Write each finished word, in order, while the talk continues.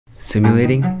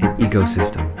Simulating an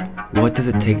ecosystem. What does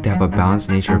it take to have a balanced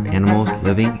nature of animals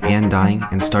living and dying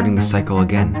and starting the cycle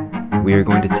again? We are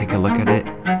going to take a look at it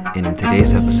in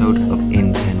today's episode of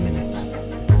In 10 Minutes.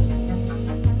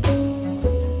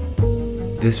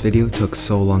 This video took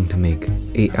so long to make,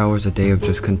 8 hours a day of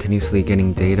just continuously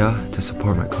getting data to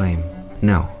support my claim.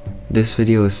 Now, this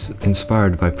video is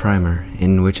inspired by Primer,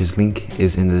 in which his link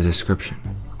is in the description.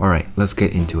 Alright, let's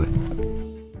get into it.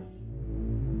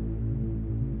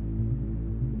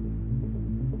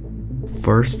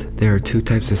 First, there are two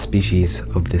types of species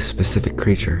of this specific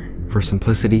creature. For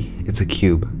simplicity, it's a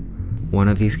cube. One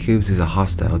of these cubes is a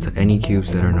hostile to any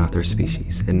cubes that are not their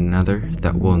species, and another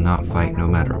that will not fight no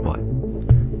matter what.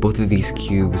 Both of these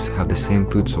cubes have the same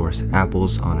food source,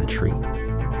 apples on a tree.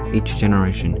 Each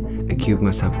generation, a cube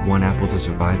must have 1 apple to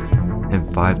survive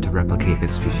and 5 to replicate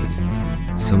its species.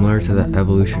 Similar to the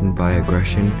evolution by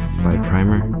aggression by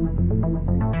Primer,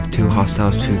 if two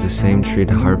hostiles choose the same tree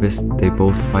to harvest, they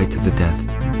both fight to the death.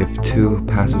 If two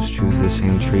passives choose the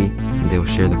same tree, they will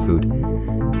share the food.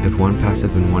 If one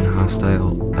passive and one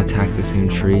hostile attack the same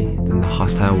tree, then the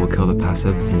hostile will kill the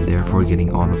passive and therefore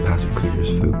getting all the passive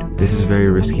creature's food. This is very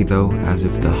risky though, as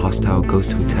if the hostile goes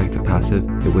to attack the passive,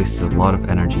 it wastes a lot of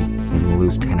energy and will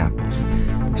lose 10 apples.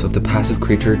 So if the passive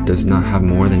creature does not have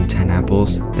more than 10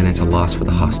 apples, then it's a loss for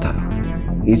the hostile.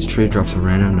 Each tree drops a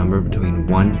random number between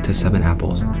 1 to 7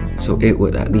 apples, so it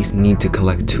would at least need to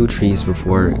collect 2 trees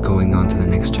before going on to the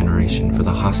next generation for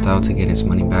the hostile to get his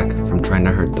money back from trying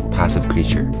to hurt the passive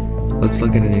creature. Let's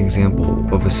look at an example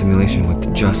of a simulation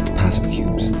with just passive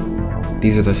cubes.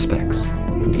 These are the specs.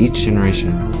 In each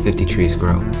generation, 50 trees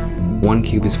grow. 1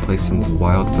 cube is placed in the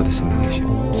wild for the simulation,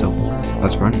 so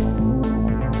let's run it.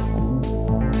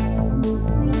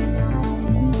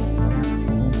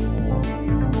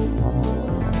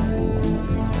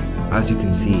 As you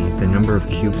can see, the number of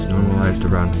cubes normalized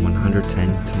around 110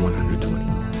 to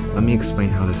 120. Let me explain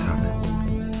how this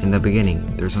happened. In the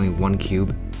beginning, there's only 1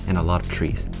 cube and a lot of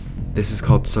trees. This is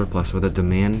called surplus, where the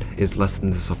demand is less than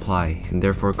the supply, and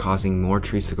therefore causing more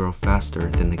trees to grow faster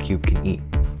than the cube can eat.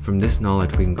 From this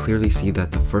knowledge, we can clearly see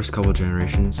that the first couple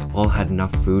generations all had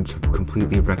enough food to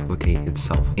completely replicate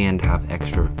itself and have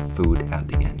extra food at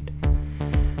the end.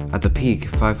 At the peak,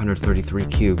 533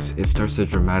 cubes, it starts to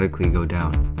dramatically go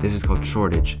down. This is called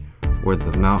shortage, where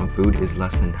the amount of food is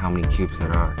less than how many cubes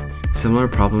there are. Similar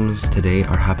problems today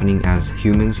are happening as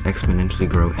humans exponentially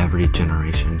grow every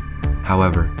generation.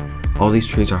 However, all these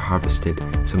trees are harvested,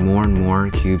 so more and more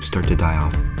cubes start to die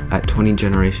off. At 20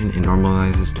 generation, it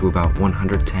normalizes to about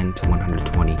 110 to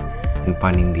 120, and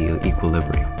finding the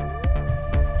equilibrium.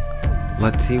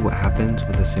 Let's see what happens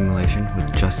with a simulation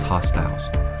with just hostiles.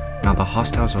 Now the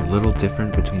hostiles are a little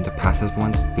different between the passive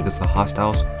ones because the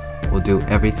hostiles will do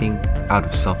everything out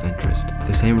of self-interest.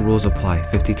 The same rules apply,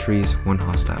 50 trees, 1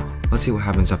 hostile. Let's see what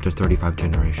happens after 35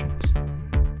 generations.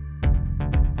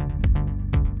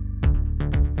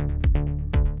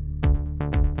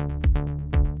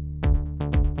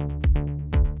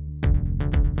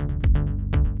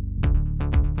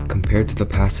 Compared to the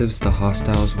passives, the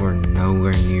hostiles were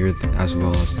nowhere near as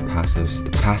well as the passives. The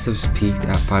passives peaked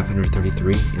at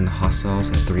 533 and the hostiles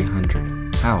at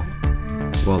 300. How?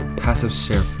 Well, passives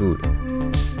share food.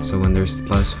 So when there's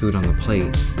less food on the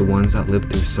plate, the ones that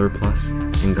lived through surplus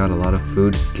and got a lot of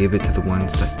food gave it to the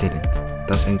ones that didn't,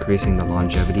 thus increasing the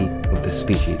longevity of the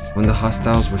species. When the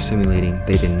hostiles were simulating,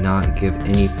 they did not give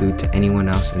any food to anyone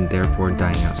else and therefore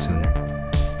dying out sooner.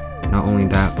 Not only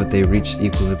that, but they reached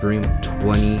equilibrium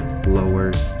 20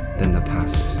 lower than the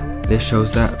passives. This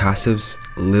shows that passives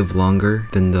live longer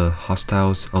than the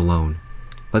hostiles alone.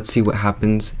 Let's see what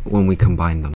happens when we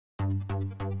combine them.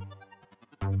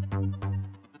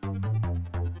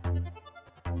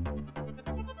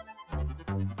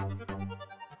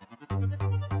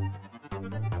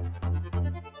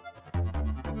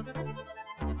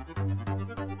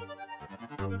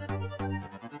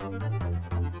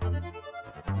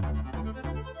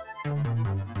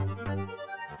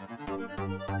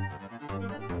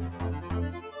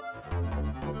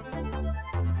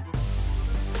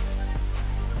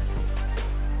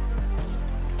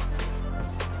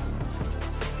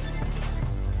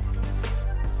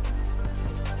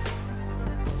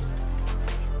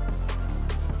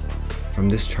 From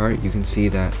this chart, you can see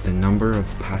that the number of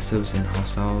passives and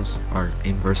hostiles are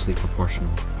inversely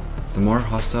proportional. The more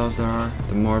hostiles there are,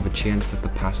 the more of a chance that the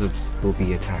passives will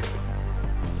be attacked.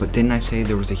 But didn't I say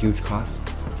there was a huge cost?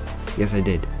 Yes, I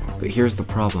did. But here's the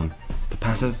problem. The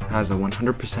passive has a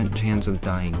 100% chance of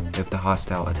dying if the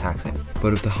hostile attacks it.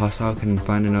 But if the hostile can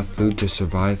find enough food to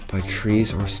survive by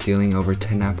trees or stealing over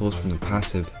 10 apples from the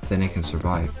passive, then it can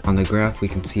survive. On the graph we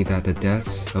can see that the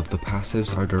deaths of the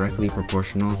passives are directly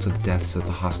proportional to the deaths of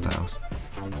the hostiles,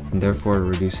 and therefore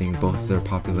reducing both their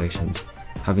populations.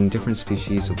 Having different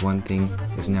species of one thing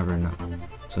is never enough.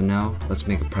 So now let's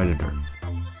make a predator.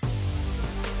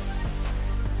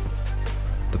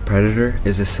 The predator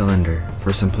is a cylinder.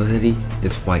 For simplicity,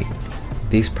 it's white.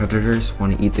 These predators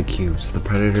want to eat the cubes. The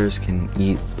predators can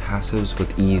eat passives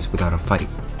with ease without a fight.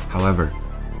 However,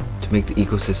 to make the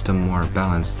ecosystem more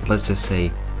balanced, let's just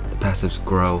say the passives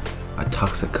grow a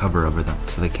toxic cover over them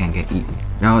so they can't get eaten.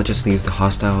 Now it just leaves the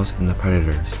hostiles and the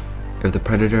predators. If the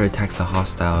predator attacks the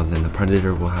hostile, then the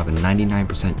predator will have a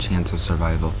 99% chance of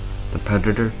survival. The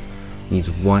predator needs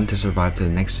 1 to survive to the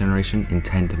next generation and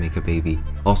 10 to make a baby.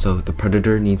 Also, the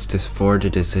predator needs to forge a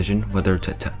decision whether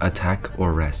to attack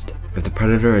or rest. If the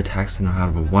predator attacks, then it'll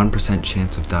have a 1%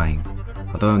 chance of dying.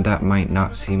 Although that might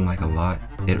not seem like a lot,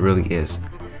 it really is.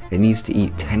 It needs to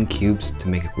eat 10 cubes to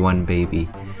make 1 baby.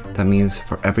 That means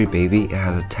for every baby, it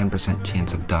has a 10%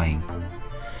 chance of dying.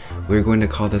 We're going to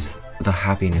call this the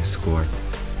happiness score.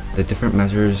 The different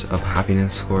measures of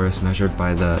happiness score is measured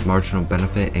by the marginal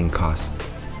benefit and cost.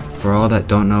 For all that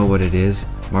don't know what it is,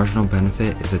 marginal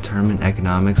benefit is a term in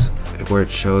economics where it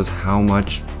shows how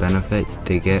much benefit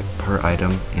they get per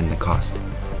item in the cost,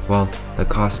 while the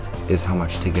cost is how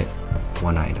much to get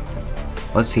 1 item.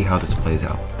 Let's see how this plays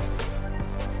out.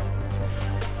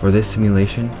 For this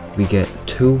simulation, we get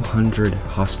 200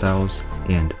 hostiles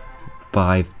and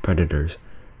 5 predators,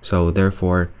 so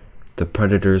therefore the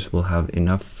predators will have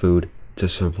enough food to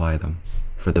supply them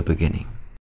for the beginning.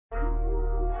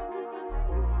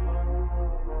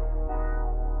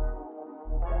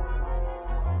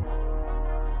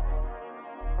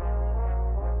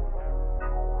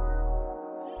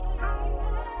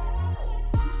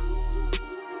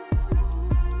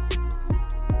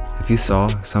 If you saw,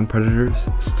 some predators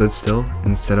stood still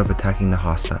instead of attacking the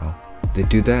hostile. They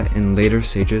do that in later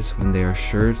stages when they are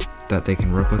assured that they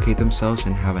can replicate themselves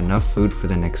and have enough food for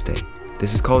the next day.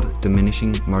 This is called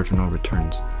diminishing marginal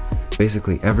returns.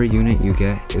 Basically, every unit you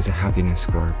get is a happiness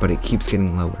score, but it keeps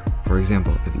getting lower. For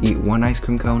example, if you eat 1 ice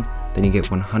cream cone, then you get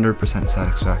 100%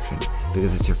 satisfaction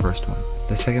because it's your first one.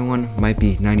 The second one might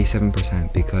be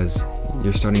 97% because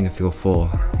you're starting to feel full,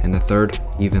 and the third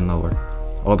even lower,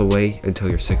 all the way until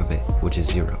you're sick of it, which is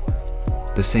 0.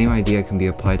 The same idea can be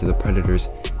applied to the predators,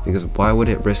 because why would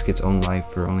it risk its own life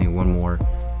for only 1 more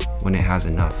when it has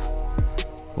enough?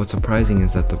 What's surprising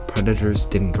is that the predators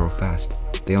didn't grow fast.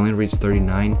 They only reached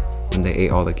 39 when they ate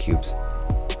all the cubes.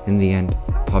 In the end,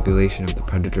 the population of the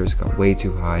predators got way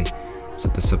too high, so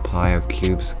the supply of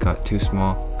cubes got too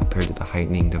small compared to the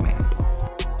heightening demand.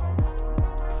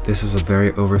 This was a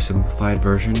very oversimplified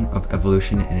version of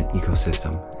evolution in an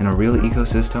ecosystem. In a real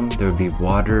ecosystem, there would be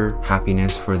water,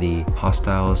 happiness for the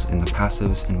hostiles and the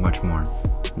passives, and much more.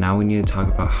 Now we need to talk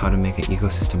about how to make an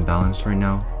ecosystem balanced right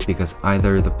now, because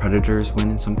either the predators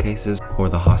win in some cases, or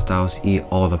the hostiles eat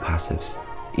all the passives.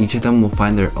 Each of them will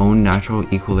find their own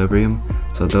natural equilibrium,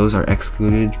 so those are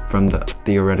excluded from the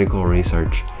theoretical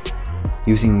research.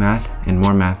 Using math and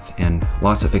more math and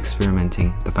lots of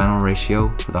experimenting, the final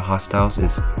ratio for the hostiles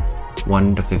is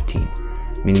 1 to 15,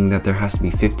 meaning that there has to be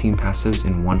 15 passives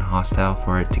in 1 hostile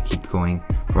for it to keep going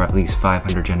for at least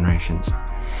 500 generations.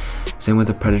 Same with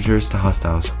the predators to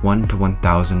hostiles, 1 to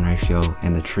 1000 ratio,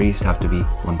 and the trees have to be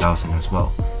 1000 as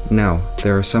well. Now,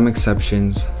 there are some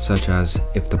exceptions, such as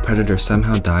if the predator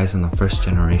somehow dies in the first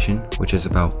generation, which is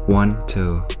about 1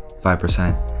 to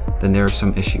 5%, then there are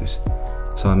some issues.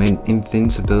 So I made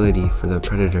invincibility for the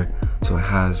predator so it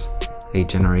has a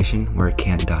generation where it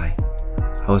can't die.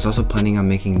 I was also planning on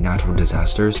making natural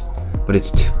disasters, but it's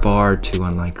far too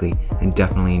unlikely and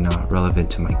definitely not relevant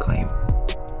to my claim.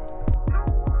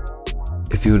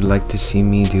 If you would like to see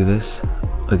me do this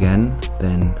again,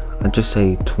 then I'd just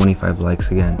say 25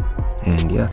 likes again, and yeah.